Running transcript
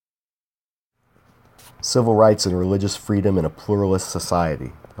Civil Rights and Religious Freedom in a Pluralist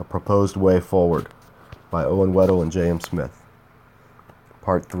Society, A Proposed Way Forward, by Owen Weddle and J.M. Smith.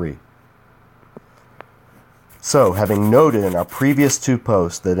 Part 3. So, having noted in our previous two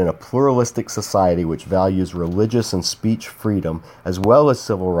posts that in a pluralistic society which values religious and speech freedom as well as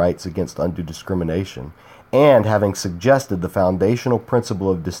civil rights against undue discrimination, and having suggested the foundational principle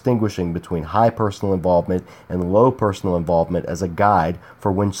of distinguishing between high personal involvement and low personal involvement as a guide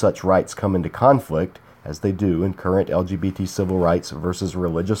for when such rights come into conflict, as they do in current LGBT civil rights versus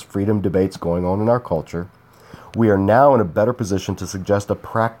religious freedom debates going on in our culture, we are now in a better position to suggest a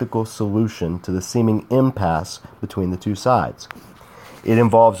practical solution to the seeming impasse between the two sides. It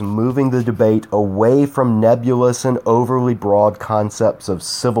involves moving the debate away from nebulous and overly broad concepts of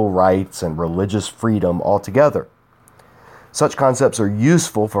civil rights and religious freedom altogether. Such concepts are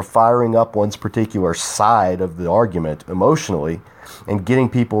useful for firing up one's particular side of the argument emotionally and getting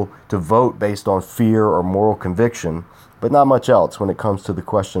people to vote based on fear or moral conviction, but not much else when it comes to the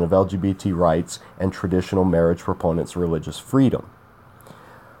question of LGBT rights and traditional marriage proponents' religious freedom.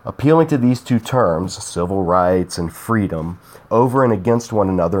 Appealing to these two terms, civil rights and freedom, over and against one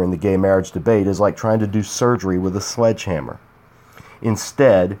another in the gay marriage debate is like trying to do surgery with a sledgehammer.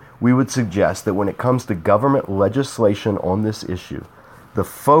 Instead, we would suggest that when it comes to government legislation on this issue, the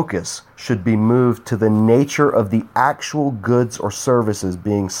focus should be moved to the nature of the actual goods or services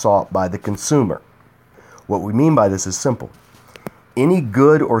being sought by the consumer. What we mean by this is simple. Any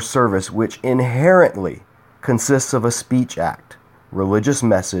good or service which inherently consists of a speech act, religious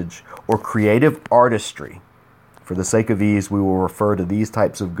message, or creative artistry. For the sake of ease, we will refer to these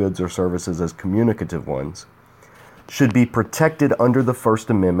types of goods or services as communicative ones, should be protected under the First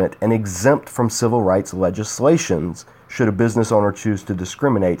Amendment and exempt from civil rights legislations should a business owner choose to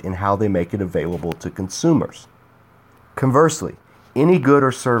discriminate in how they make it available to consumers. Conversely, any good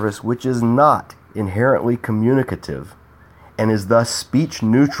or service which is not inherently communicative and is thus speech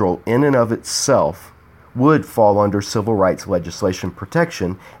neutral in and of itself would fall under civil rights legislation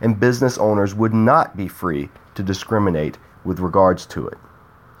protection, and business owners would not be free to discriminate with regards to it.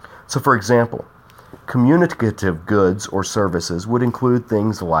 So, for example, communicative goods or services would include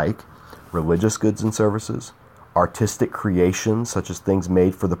things like religious goods and services, artistic creations such as things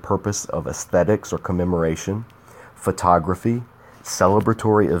made for the purpose of aesthetics or commemoration, photography,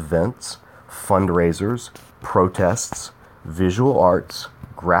 celebratory events, fundraisers, protests, visual arts,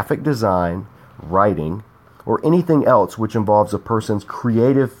 graphic design, writing, or anything else which involves a person's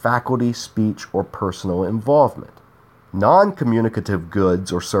creative faculty, speech, or personal involvement. Non-communicative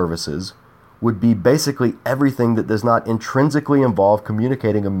goods or services would be basically everything that does not intrinsically involve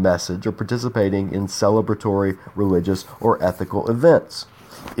communicating a message or participating in celebratory, religious, or ethical events.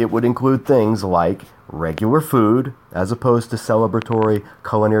 It would include things like regular food, as opposed to celebratory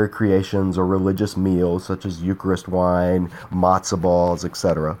culinary creations or religious meals such as Eucharist wine, matzah balls,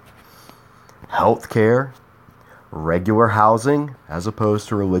 etc. Healthcare, regular housing, as opposed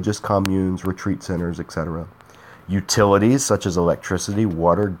to religious communes, retreat centers, etc. Utilities such as electricity,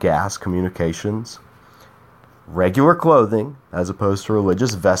 water, gas, communications. Regular clothing, as opposed to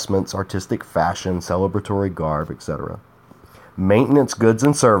religious vestments, artistic fashion, celebratory garb, etc. Maintenance goods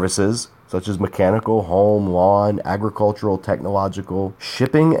and services, such as mechanical, home, lawn, agricultural, technological,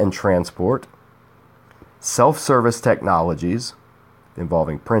 shipping and transport. Self-service technologies,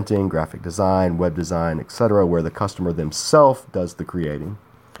 involving printing, graphic design, web design, etc., where the customer themselves does the creating.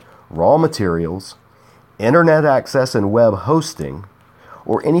 Raw materials, internet access and web hosting,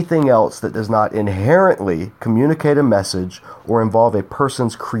 or anything else that does not inherently communicate a message or involve a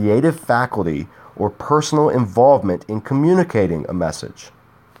person's creative faculty or personal involvement in communicating a message.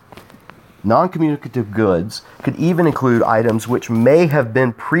 Non-communicative goods could even include items which may have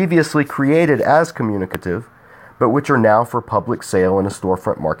been previously created as communicative, but which are now for public sale in a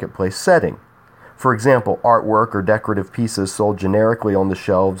storefront marketplace setting. For example, artwork or decorative pieces sold generically on the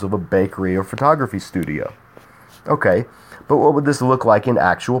shelves of a bakery or photography studio. Okay, but what would this look like in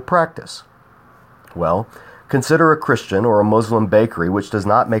actual practice? Well, consider a Christian or a Muslim bakery which does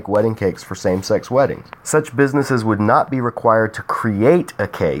not make wedding cakes for same-sex weddings. Such businesses would not be required to create a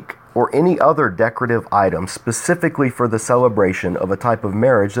cake or any other decorative item specifically for the celebration of a type of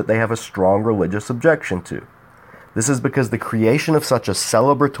marriage that they have a strong religious objection to. This is because the creation of such a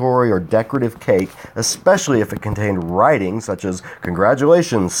celebratory or decorative cake, especially if it contained writing such as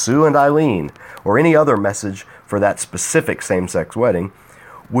 "Congratulations, Sue and Eileen," or any other message for that specific same-sex wedding,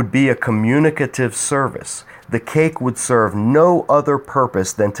 would be a communicative service. The cake would serve no other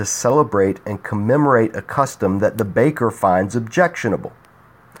purpose than to celebrate and commemorate a custom that the baker finds objectionable.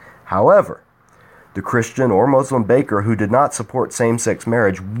 However, The Christian or Muslim baker who did not support same-sex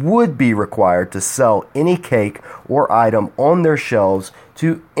marriage would be required to sell any cake or item on their shelves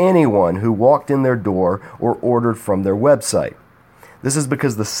to anyone who walked in their door or ordered from their website. This is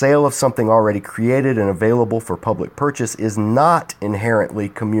because the sale of something already created and available for public purchase is not inherently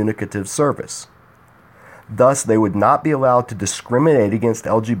communicative service. Thus, they would not be allowed to discriminate against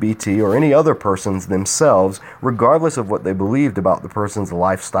LGBT or any other persons themselves, regardless of what they believed about the person's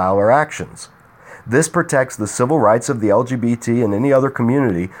lifestyle or actions. This protects the civil rights of the LGBT and any other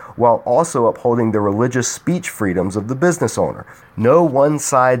community while also upholding the religious speech freedoms of the business owner. No one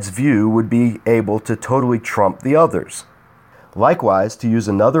side's view would be able to totally trump the others. Likewise, to use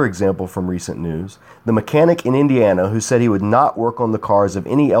another example from recent news, the mechanic in Indiana who said he would not work on the cars of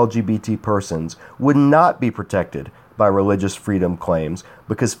any LGBT persons would not be protected by religious freedom claims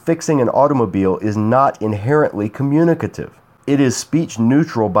because fixing an automobile is not inherently communicative. It is speech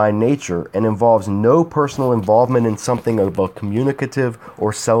neutral by nature and involves no personal involvement in something of a communicative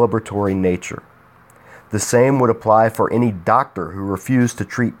or celebratory nature. The same would apply for any doctor who refused to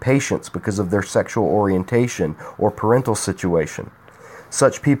treat patients because of their sexual orientation or parental situation.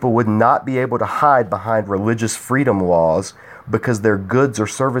 Such people would not be able to hide behind religious freedom laws because their goods or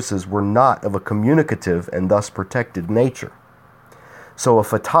services were not of a communicative and thus protected nature. So a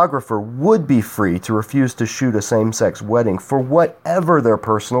photographer would be free to refuse to shoot a same-sex wedding for whatever their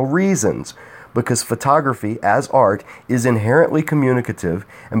personal reasons, because photography as art is inherently communicative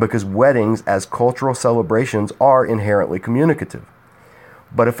and because weddings as cultural celebrations are inherently communicative.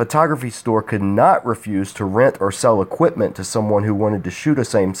 But a photography store could not refuse to rent or sell equipment to someone who wanted to shoot a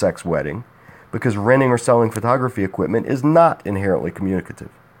same-sex wedding, because renting or selling photography equipment is not inherently communicative.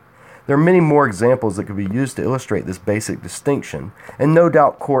 There are many more examples that could be used to illustrate this basic distinction, and no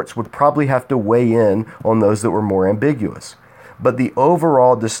doubt courts would probably have to weigh in on those that were more ambiguous. But the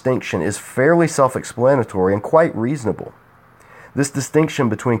overall distinction is fairly self-explanatory and quite reasonable. This distinction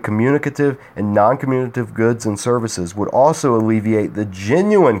between communicative and non-communicative goods and services would also alleviate the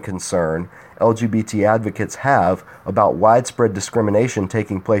genuine concern LGBT advocates have about widespread discrimination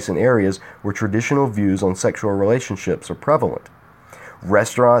taking place in areas where traditional views on sexual relationships are prevalent.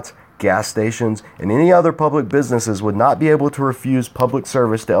 Restaurants, gas stations, and any other public businesses would not be able to refuse public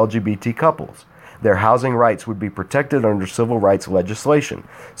service to LGBT couples. Their housing rights would be protected under civil rights legislation.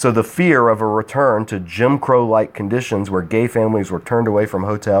 So the fear of a return to Jim Crow-like conditions where gay families were turned away from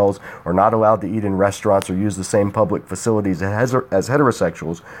hotels or not allowed to eat in restaurants or use the same public facilities as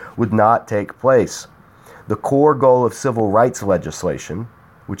heterosexuals would not take place. The core goal of civil rights legislation,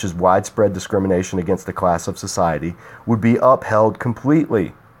 which is widespread discrimination against a class of society, would be upheld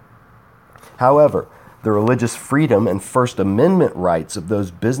completely. However, the religious freedom and First Amendment rights of those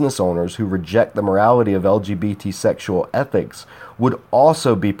business owners who reject the morality of LGBT sexual ethics would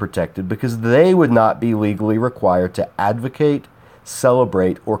also be protected because they would not be legally required to advocate,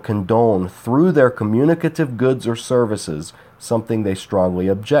 celebrate, or condone through their communicative goods or services something they strongly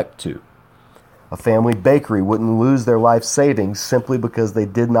object to. A family bakery wouldn't lose their life savings simply because they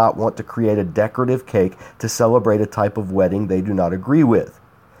did not want to create a decorative cake to celebrate a type of wedding they do not agree with.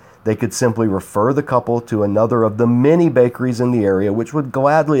 They could simply refer the couple to another of the many bakeries in the area which would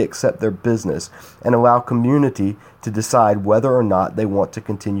gladly accept their business and allow community to decide whether or not they want to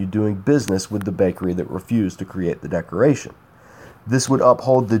continue doing business with the bakery that refused to create the decoration. This would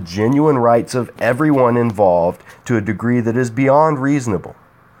uphold the genuine rights of everyone involved to a degree that is beyond reasonable.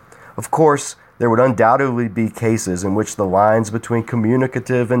 Of course, there would undoubtedly be cases in which the lines between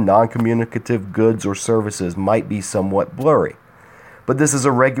communicative and non-communicative goods or services might be somewhat blurry. But this is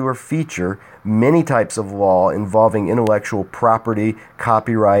a regular feature many types of law involving intellectual property,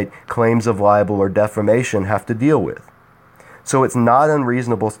 copyright, claims of libel, or defamation have to deal with. So it's not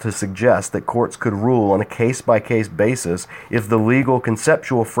unreasonable to suggest that courts could rule on a case-by-case basis if the legal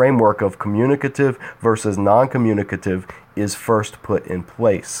conceptual framework of communicative versus non-communicative is first put in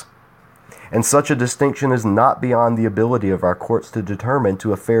place. And such a distinction is not beyond the ability of our courts to determine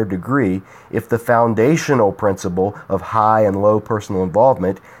to a fair degree if the foundational principle of high and low personal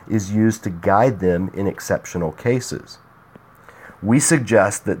involvement is used to guide them in exceptional cases. We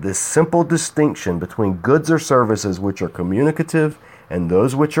suggest that this simple distinction between goods or services which are communicative and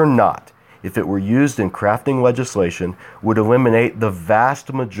those which are not, if it were used in crafting legislation, would eliminate the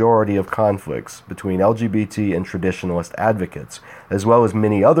vast majority of conflicts between LGBT and traditionalist advocates, as well as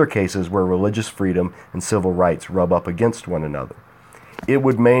many other cases where religious freedom and civil rights rub up against one another. It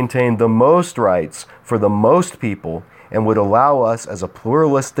would maintain the most rights for the most people and would allow us as a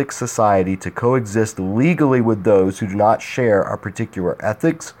pluralistic society to coexist legally with those who do not share our particular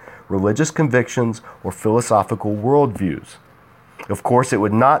ethics, religious convictions, or philosophical worldviews. Of course, it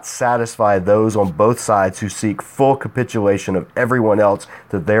would not satisfy those on both sides who seek full capitulation of everyone else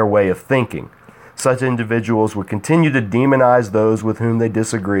to their way of thinking. Such individuals would continue to demonize those with whom they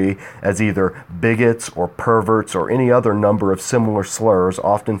disagree as either bigots or perverts or any other number of similar slurs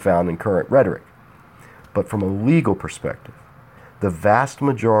often found in current rhetoric. But from a legal perspective, the vast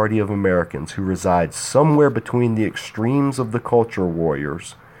majority of Americans who reside somewhere between the extremes of the culture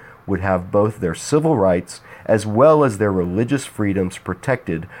warriors would have both their civil rights as well as their religious freedoms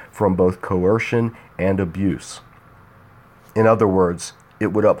protected from both coercion and abuse. In other words,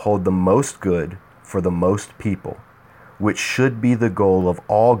 it would uphold the most good for the most people, which should be the goal of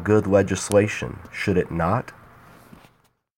all good legislation, should it not?